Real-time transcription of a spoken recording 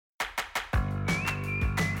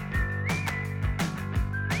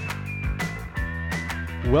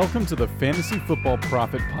Welcome to the Fantasy Football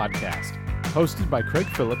Profit Podcast, hosted by Craig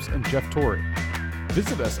Phillips and Jeff Torrey.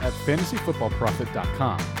 Visit us at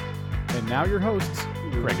fantasyfootballprofit.com. And now your hosts,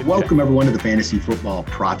 Craig and Welcome, Jeff. everyone, to the Fantasy Football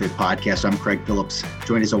Profit Podcast. I'm Craig Phillips,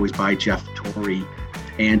 joined as always by Jeff Torrey.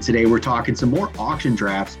 And today we're talking some more auction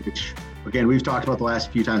drafts, which, again, we've talked about the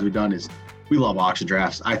last few times we've done is we love auction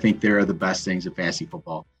drafts. I think they're the best things in fantasy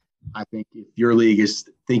football. I think if your league is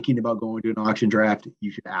thinking about going to an auction draft,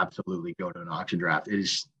 you should absolutely go to an auction draft. It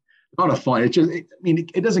is a lot of fun.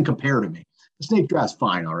 It doesn't compare to me. The snake draft's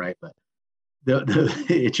fine, all right, but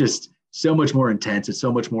it's just so much more intense. It's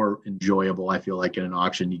so much more enjoyable, I feel like, in an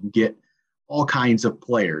auction. You can get all kinds of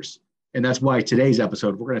players. And that's why today's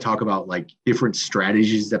episode, we're going to talk about like different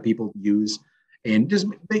strategies that people use. And just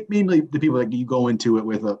mainly the people that you go into it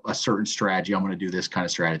with a certain strategy. I'm going to do this kind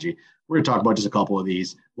of strategy. We're going to talk about just a couple of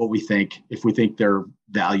these, what we think, if we think they're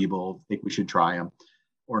valuable, think we should try them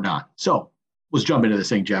or not. So let's jump into this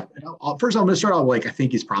thing, Jeff. First, I'm going to start out like I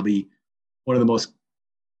think is probably one of the most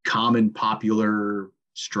common, popular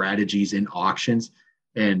strategies in auctions.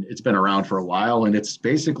 And it's been around for a while. And it's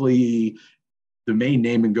basically the main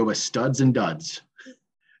name and go with studs and duds.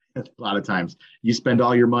 A lot of times you spend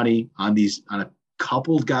all your money on a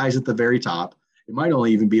couple guys at the very top. It might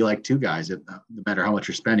only even be like two guys, no matter how much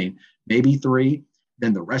you're spending, maybe three.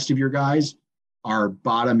 Then the rest of your guys are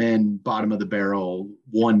bottom of the barrel,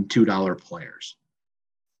 $1, $2 players.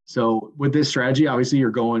 So with this strategy, obviously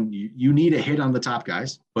you need a hit on the top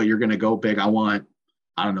guys, but you're going to go big.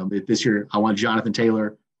 This year I want Jonathan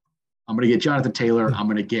Taylor. I'm going to get Jonathan Taylor. I'm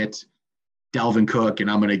going to get Dalvin Cook,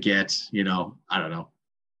 and I'm going to get,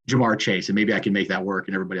 Jamar Chase, and maybe I can make that work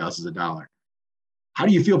and everybody else is $1. How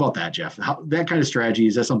do you feel about that, Jeff? That kind of strategy,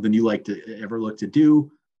 is that something you like to ever look to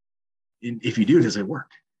do? And if you do, does it work?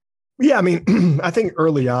 Yeah, I think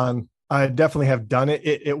early on, I definitely have done it.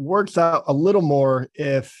 It works out a little more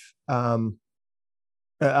if I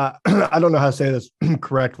don't know how to say this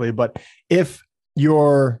correctly, but if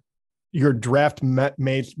your draft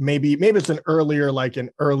mates, maybe it's an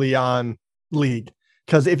early on league,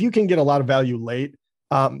 because if you can get a lot of value late,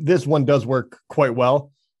 this one does work quite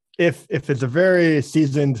well. If it's a very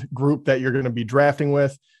seasoned group that you're going to be drafting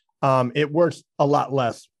with, it works a lot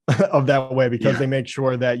less of that way, because they make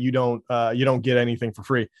sure that you don't get anything for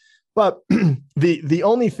free. But the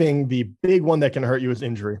only thing, the big one that can hurt you is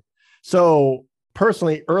injury. So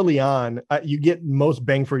personally, early on, you get most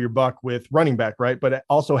bang for your buck with running back, right? But it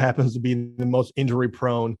also happens to be the most injury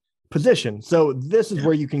prone position. So this is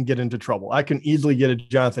where you can get into trouble. I can easily get a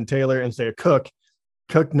Jonathan Taylor and say a Cook.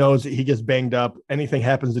 Cook knows that he gets banged up. Anything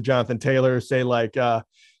happens to Jonathan Taylor, say like,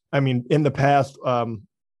 in the past, I'm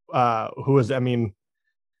trying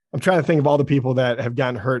to think of all the people that have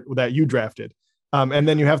gotten hurt that you drafted. And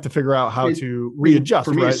then you have to figure out how to readjust.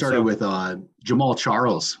 For me, it started with Jamal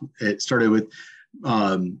Charles. It started with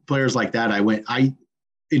players like that. I went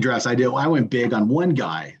big on one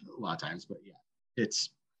guy a lot of times, but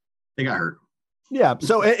they got hurt. Yeah.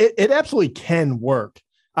 So it absolutely can work.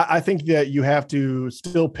 I think that you have to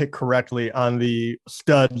still pick correctly on the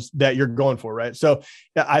studs that you're going for, right? So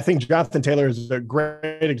I think Jonathan Taylor is a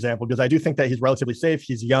great example, because I do think that he's relatively safe.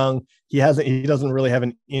 He's young. He doesn't really have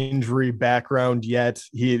an injury background yet.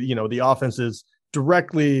 The offense is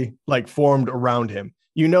directly formed around him.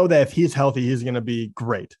 You know that if he's healthy, he's going to be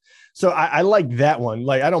great. So I like that one.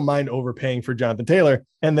 I don't mind overpaying for Jonathan Taylor.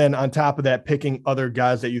 And then on top of that, picking other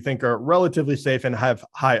guys that you think are relatively safe and have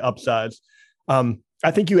high upsides. I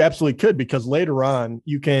think you absolutely could, because later on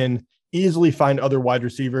you can easily find other wide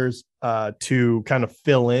receivers to kind of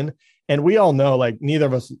fill in. And we all know, neither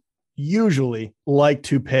of us usually like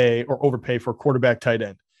to pay or overpay for quarterback, tight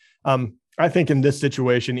end. I think in this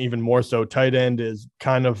situation, even more so, tight end is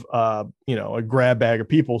kind of, a grab bag of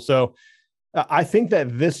people. So I think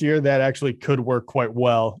that this year that actually could work quite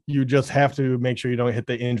well. You just have to make sure you don't hit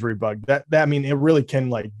the injury bug. It really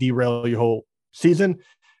can derail your whole season.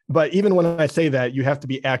 But even when I say that, you have to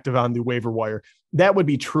be active on the waiver wire. That would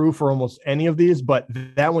be true for almost any of these, but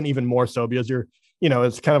that one even more so, because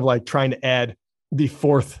it's kind of like trying to add the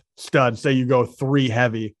fourth stud. Say you go 3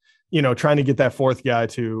 heavy, trying to get that fourth guy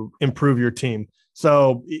to improve your team.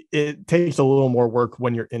 So it takes a little more work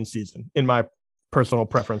when you're in season, in my personal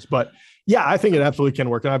preference. But yeah, I think it absolutely can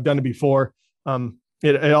work. And I've done it before.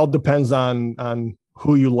 It all depends on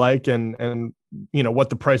who you like and what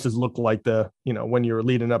the prices look like when you're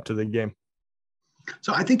leading up to the game.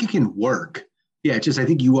 So I think it can work. Yeah. It's just, I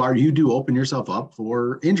think you do open yourself up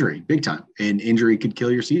for injury big time, and injury could kill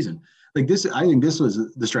your season. I think this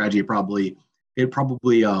was the strategy. Maybe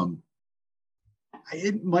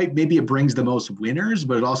it brings the most winners,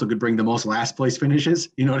 but it also could bring the most last place finishes.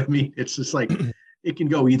 You know what I mean? It's just it can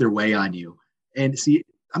go either way on you. And see,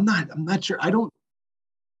 I'm not sure. I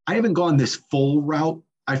haven't gone this full route.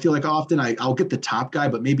 I feel like often I'll get the top guy,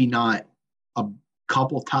 but maybe not a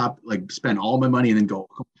couple top, like spend all my money and then go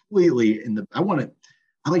completely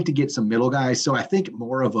I like to get some middle guys. So I think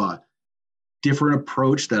more of a different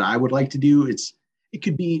approach that I would like to do. It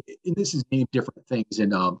could be, and this is named different things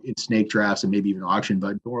in snake drafts and maybe even auction,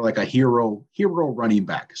 but more like a hero running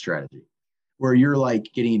back strategy, where you're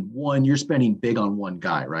like you're spending big on one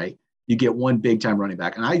guy, right? You get one big time running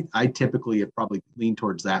back. And I typically have probably leaned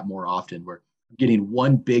towards that more often, where I'm getting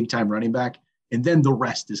one big time running back, and then the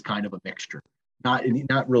rest is kind of a mixture.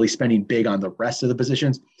 Not really spending big on the rest of the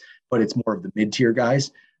positions, but it's more of the mid-tier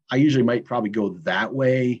guys. I usually might probably go that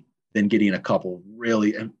way than getting a couple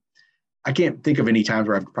really. And I can't think of any times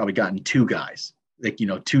where I've probably gotten two guys, like,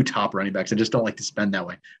 two top running backs. I just don't like to spend that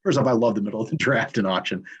way. First off, I love the middle of the draft and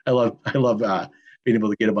auction. I love being able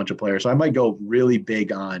to get a bunch of players. So I might go really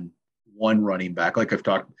big on one running back. Like I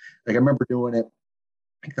remember doing it.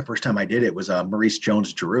 I think the first time I did it was Maurice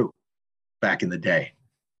Jones-Drew back in the day.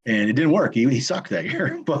 And it didn't work. He sucked that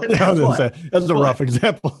year. But that's a rough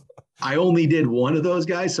example. I only did one of those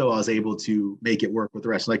guys, so I was able to make it work with the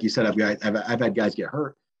rest. Like you said, I've had guys get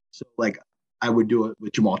hurt. So like I would do it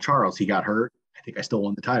with Jamal Charles. He got hurt. I think I still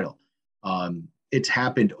won the title. It's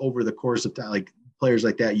happened over the course of time, like players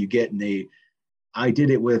like that you get, and I did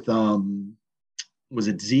it with was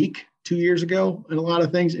it Zeke 2 years ago in a lot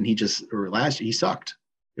of things, and last year he sucked.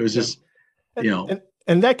 It was just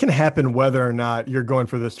And that can happen whether or not you're going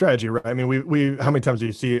for the strategy, right? I mean, we how many times do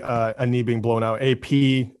you see a knee being blown out? AP,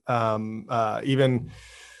 even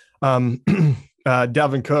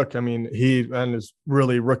Dalvin Cook. I mean, he and his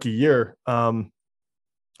really rookie year.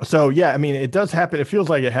 So yeah, I mean, it does happen. It feels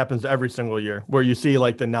like it happens every single year where you see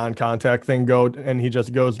like the non-contact thing go, and he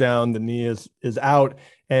just goes down. The knee is out,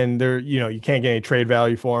 and you can't get any trade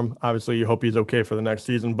value for him. Obviously, you hope he's okay for the next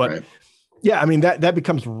season, but. Right. Yeah, I mean, that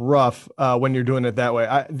becomes rough when you're doing it that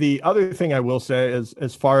way. The other thing I will say is,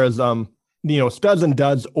 as far as studs and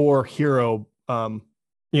duds or hero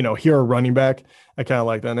running back, I kind of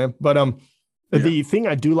like that name. But the thing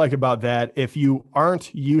I do like about that, if you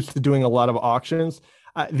aren't used to doing a lot of auctions,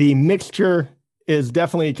 the mixture is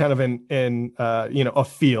definitely kind of in a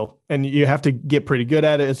feel, and you have to get pretty good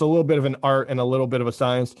at it. It's a little bit of an art and a little bit of a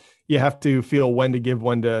science. You have to feel when to give,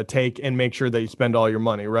 when to take, and make sure that you spend all your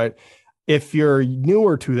money, right? If you're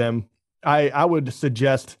newer to them, I would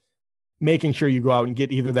suggest making sure you go out and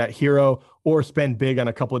get either that hero or spend big on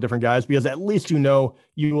a couple of different guys, because at least you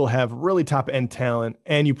will have really top end talent,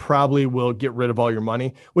 and you probably will get rid of all your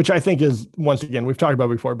money, which I think is, once again, we've talked about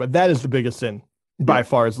before, but that is the biggest sin by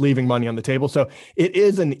far, is leaving money on the table. So it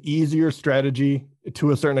is an easier strategy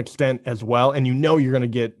to a certain extent as well. And you're going to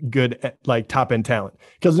get good, like top end talent,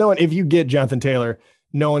 because if you get Jonathan Taylor,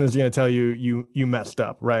 no one is going to tell you messed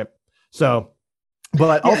up. Right. So,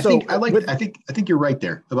 but also I think you're right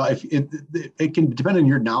there about if it can depend on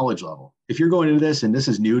your knowledge level. If you're going into this and this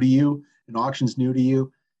is new to you, and auction's new to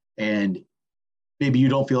you, and maybe you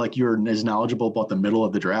don't feel like you're as knowledgeable about the middle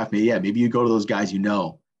of the draft, maybe you go to those guys,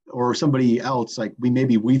 or somebody else, like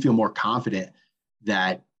we feel more confident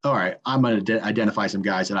that, all right, I'm going to identify some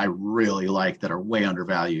guys that I really like that are way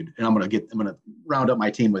undervalued, and I'm going to round up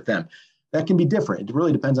my team with them. That can be different. It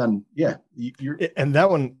really depends on, and that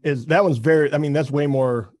one's very, I mean, that's way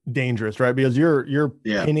more dangerous, right? Because you're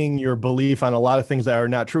pinning your belief on a lot of things that are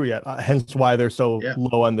not true yet. Hence why they're so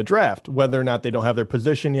low on the draft, whether or not they don't have their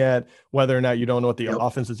position yet, whether or not you don't know what the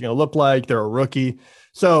offense is going to look like. They're a rookie.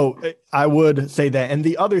 So I would say that. And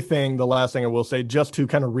the last thing I will say, just to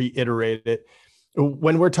kind of reiterate it,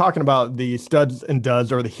 when we're talking about the studs and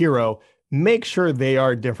duds or the hero, make sure they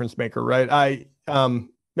are a difference maker, right?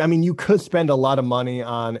 I mean, you could spend a lot of money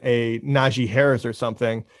on a Najee Harris or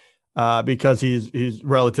something because he's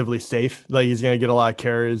relatively safe. Like, he's going to get a lot of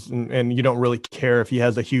carries, and you don't really care if he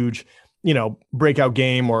has a huge, breakout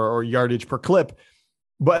game or yardage per clip.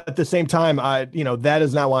 But at the same time, that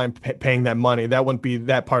is not why I'm paying that money. That wouldn't be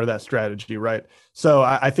that part of that strategy, right? So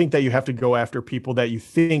I think that you have to go after people that you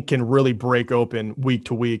think can really break open week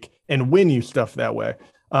to week and win you stuff that way.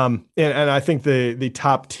 And I think the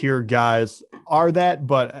top tier guys are that,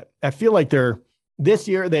 but I feel like this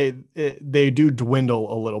year they do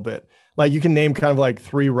dwindle a little bit. Like, you can name kind of like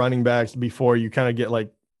 3 running backs before you kind of get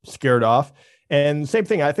like scared off. And same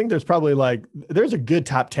thing, I think there's probably there's a good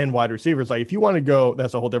top 10 wide receivers. Like, if you want to go,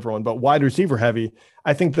 that's a whole different one, but wide receiver heavy,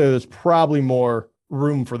 I think there's probably more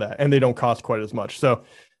room for that, and they don't cost quite as much. So,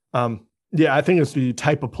 I think it's the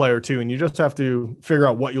type of player too. And you just have to figure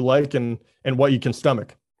out what you like and what you can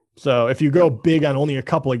stomach. So if you go big on only a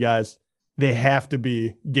couple of guys, they have to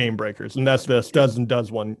be game breakers. And that's the studs and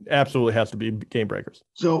duds one. Absolutely has to be game breakers.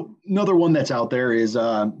 So another one that's out there is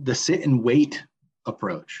the sit and wait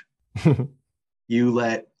approach. You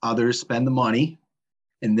let others spend the money,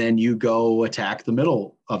 and then you go attack the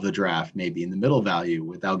middle of the draft, maybe in the middle value,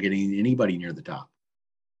 without getting anybody near the top.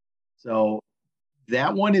 So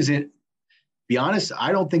that one isn't, be honest,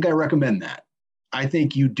 I don't think I recommend that. I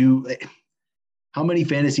think you do. How many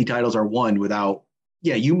fantasy titles are won without,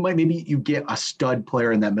 you might, maybe you get a stud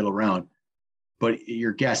player in that middle round, but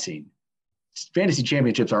you're guessing. Fantasy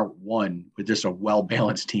championships aren't won with just a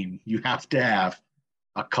well-balanced team. You have to have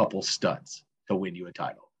a couple studs to win you a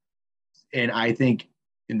title. And I think,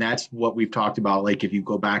 and that's what we've talked about. Like if you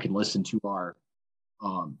go back and listen to our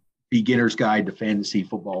beginner's guide to fantasy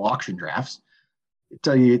football auction drafts, I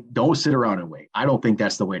tell you, don't sit around and wait. I don't think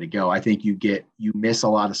that's the way to go. I think you miss a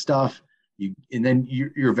lot of stuff. And then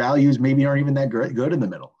your values maybe aren't even that good in the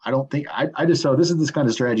middle. I don't think so this is this kind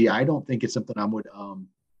of strategy. I don't think it's something I would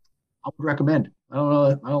recommend. I don't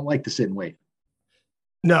know. I don't like to sit and wait.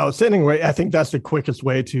 No, sitting wait. I think that's the quickest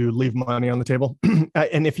way to leave money on the table.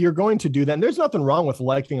 And if you're going to do that, and there's nothing wrong with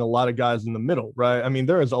liking a lot of guys in the middle, right? I mean,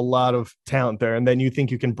 there is a lot of talent there, and then you think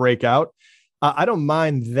you can break out. I don't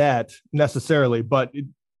mind that necessarily, but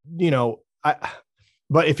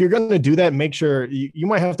but if you're going to do that, make sure you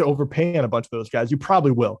might have to overpay on a bunch of those guys. You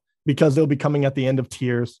probably will, because they'll be coming at the end of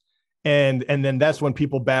tiers. And then that's when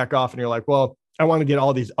people back off and you're like, well, I want to get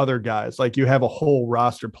all these other guys. Like you have a whole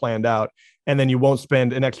roster planned out, and then you won't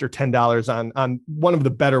spend an extra $10 on one of the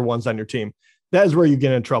better ones on your team. That is where you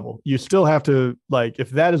get in trouble. You still have to, like, if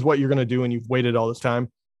that is what you're going to do and you've waited all this time,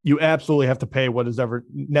 you absolutely have to pay what is ever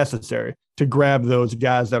necessary to grab those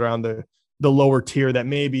guys that are on the lower tier that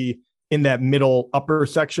may be in that middle upper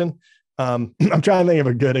section. I'm trying to think of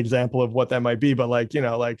a good example of what that might be, but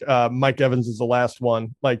Mike Evans is the last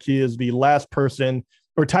one. Like he is the last person,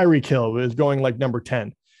 or Tyreek Hill is going like number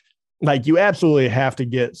 10. Like you absolutely have to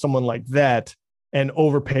get someone like that and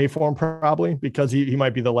overpay for him probably, because he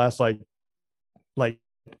might be the last like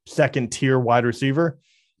second tier wide receiver.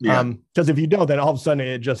 Yeah. Because if you don't, then all of a sudden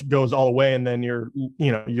it just goes all away, and then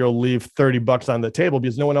you'll leave $30 on the table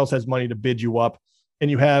because no one else has money to bid you up. And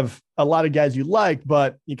you have a lot of guys you like,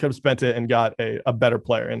 but you could have spent it and got a better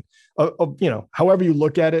player. And, however you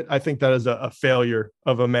look at it, I think that is a failure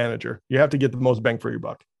of a manager. You have to get the most bang for your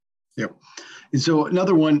buck. Yep. And so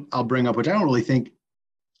another one I'll bring up, which I don't really think,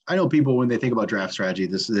 I know people when they think about draft strategy,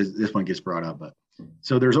 this one gets brought up, but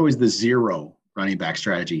so there's always the zero running back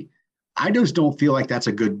strategy. I just don't feel like that's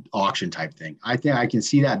a good auction type thing. I think I can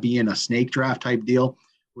see that being a snake draft type deal,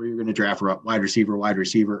 where you're going to draft wide receiver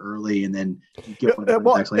early, and then you get one of the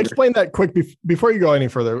later. Explain that quick before you go any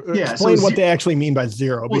further. Yeah, explain what they actually mean by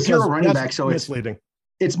zero. Well, zero running back, so misleading.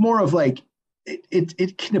 It's more of like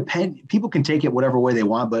it can depend. People can take it whatever way they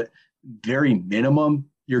want, but very minimum,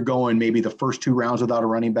 you're going maybe the first 2 rounds without a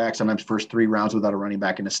running back, sometimes first 3 rounds without a running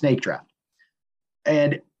back in a snake draft.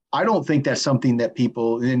 And I don't think that's something that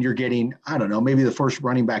people, and then you're getting, I don't know, maybe the first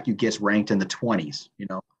running back you get ranked in the 20s,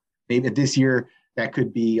 maybe this year that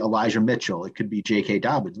could be Elijah Mitchell. It could be J.K.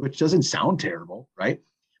 Dobbins, which doesn't sound terrible, right?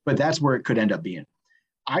 But that's where it could end up being.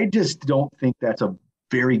 I just don't think that's a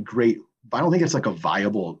very great, I don't think it's like a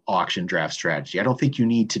viable auction draft strategy. I don't think you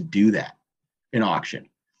need to do that in auction.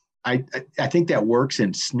 I think that works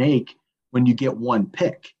in snake when you get one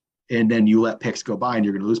pick and then you let picks go by and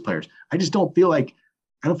you're going to lose players. I don't feel like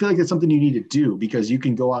that's something you need to do, because you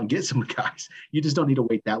can go out and get some guys. You just don't need to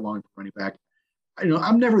wait that long for running back.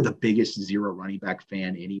 I'm never the biggest zero running back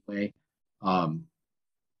fan anyway. But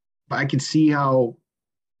I can see how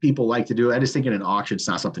people like to do it. I just think in an auction, it's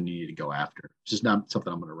not something you need to go after. It's just not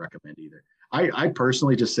something I'm going to recommend either. I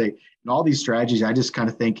personally just say in all these strategies, I just kind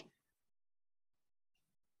of think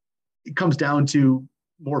it comes down to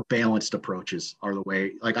more balanced approaches are the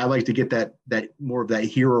way. Like I like to get that more of that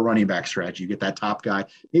hero running back strategy. You get that top guy.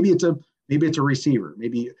 Maybe it's a receiver.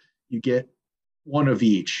 Maybe you get one of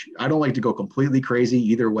each. I don't like to go completely crazy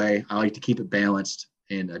either way. I like to keep it balanced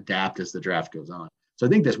and adapt as the draft goes on. So I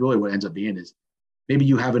think that's really what ends up being is maybe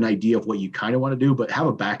you have an idea of what you kind of want to do, but have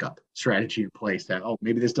a backup strategy in place that,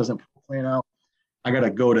 maybe this doesn't plan out. I got to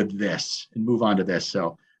go to this and move on to this.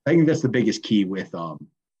 So I think that's the biggest key with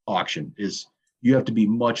auction is you have to be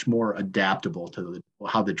much more adaptable to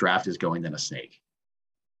how the draft is going than a snake.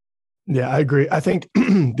 Yeah, I agree. I think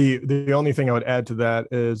the only thing I would add to that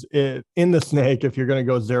is in the snake, if you're going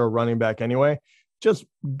to go zero running back anyway, just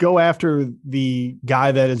go after the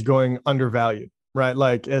guy that is going undervalued, right?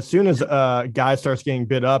 Like as soon as a guy starts getting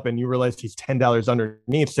bid up and you realize he's $10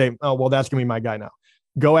 underneath, say, oh, well, that's going to be my guy now.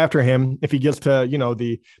 go after him. If he gets to,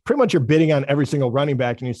 pretty much you're bidding on every single running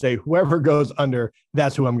back and you say, whoever goes under,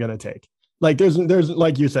 that's who I'm going to take. Like there's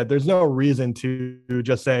like you said, there's no reason to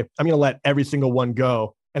just say, I'm going to let every single one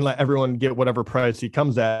go and let everyone get whatever price he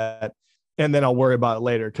comes at. And then I'll worry about it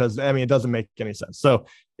later. Cause it doesn't make any sense. So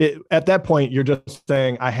at that point, you're just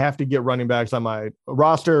saying, I have to get running backs on my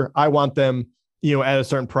roster. I want them, at a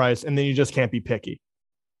certain price. And then you just can't be picky.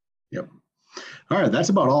 Yep. All right. That's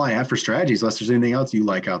about all I have for strategies. Unless there's anything else you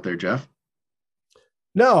like out there, Jeff.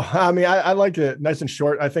 No, I like it nice and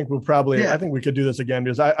short. I think I think we could do this again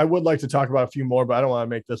because I would like to talk about a few more, but I don't want to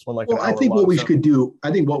make this one an hour I think long, what we should do,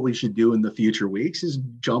 what we should do in the future weeks is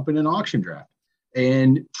jump in an auction draft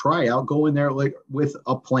and try out, go in there like with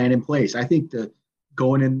a plan in place. I think that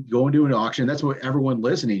going to an auction, that's what everyone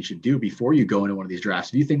listening should do before you go into one of these drafts.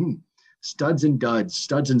 If you think studs and duds,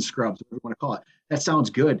 studs and scrubs, whatever you want to call it, that sounds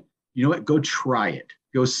good. You know what? Go try it.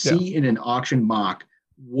 Go see in an auction mock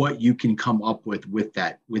what you can come up with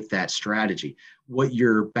that strategy, what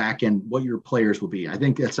your back end, what your players will be. I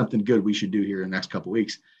think that's something good we should do here in the next couple of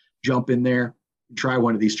weeks. Jump in there, try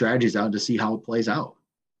one of these strategies out to see how it plays out.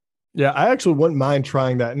 Yeah, I actually wouldn't mind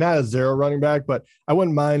trying that. Not a zero running back, but I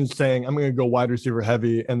wouldn't mind saying I'm going to go wide receiver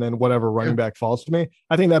heavy and then whatever running back falls to me.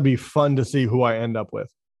 I think that'd be fun to see who I end up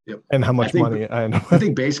with. Yep. And how much money I end up with. I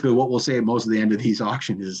think basically what we'll say at most of the end of these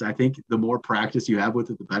auctions is I think the more practice you have with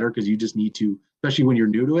it, the better, because you just need to, especially when you're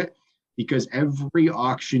new to it, because every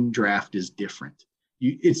auction draft is different.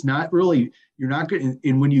 It's not really, you're not going to,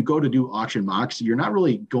 and when you go to do auction mocks, you're not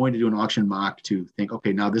really going to do an auction mock to think,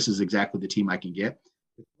 okay, now this is exactly the team I can get,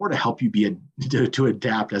 or to help you to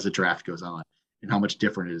adapt as the draft goes on and how much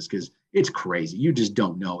different it is, because it's crazy. You just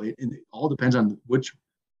don't know. It all depends on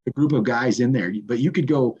the group of guys in there, but you could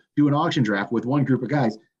go do an auction draft with one group of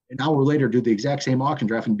guys an hour later, do the exact same auction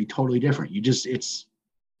draft and be totally different. It's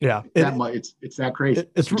that crazy.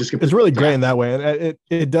 It's really great in that way. And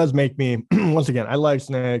it does make me, once again, I like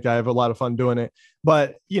Snake. I have a lot of fun doing it,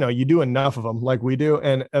 but you do enough of them like we do.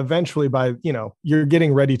 And eventually you're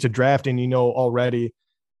getting ready to draft and already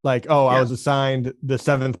like, I was assigned the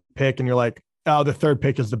 7th pick and you're like, oh, the 3rd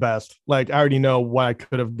pick is the best. Like I already know what I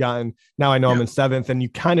could have gotten. Now I know I'm in 7th, and you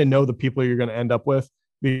kind of know the people you're going to end up with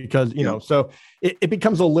because, so it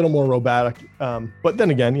becomes a little more robotic. But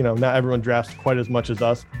then again, not everyone drafts quite as much as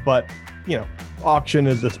us, but auction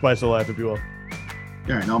is the spice of life, if you will.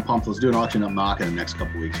 All right. Now I'm pumped. Let's do an auction up mock in the next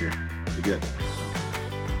couple of weeks here. Be good.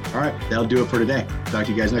 All right. That'll do it for today. Talk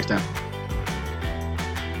to you guys next time.